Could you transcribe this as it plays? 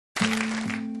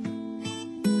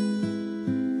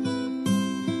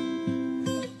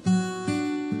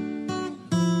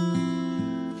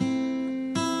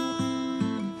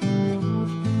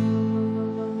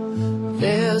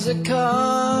There's a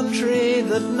country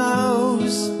that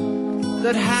knows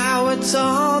that Howard's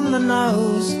on the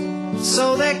nose,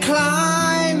 so they're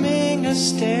climbing a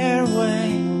stairway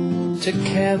to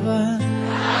Kevin.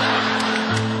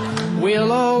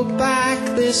 We'll all back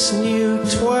this new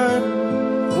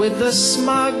twerp with the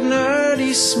smug,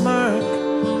 nerdy smirk,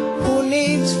 who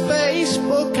needs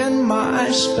Facebook and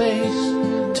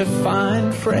MySpace to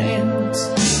find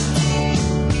friends.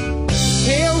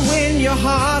 He'll win your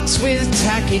hearts with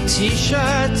tacky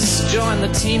t-shirts. Join the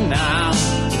team now.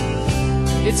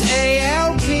 It's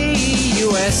ALP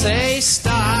USA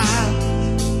style.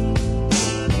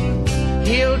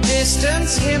 He'll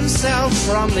distance himself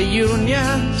from the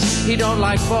unions. He don't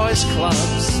like boys'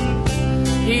 clubs.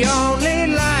 He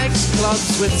only likes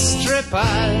clubs with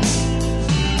strippers.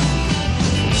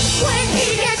 When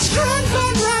he gets drunk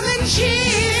on rum and cheese,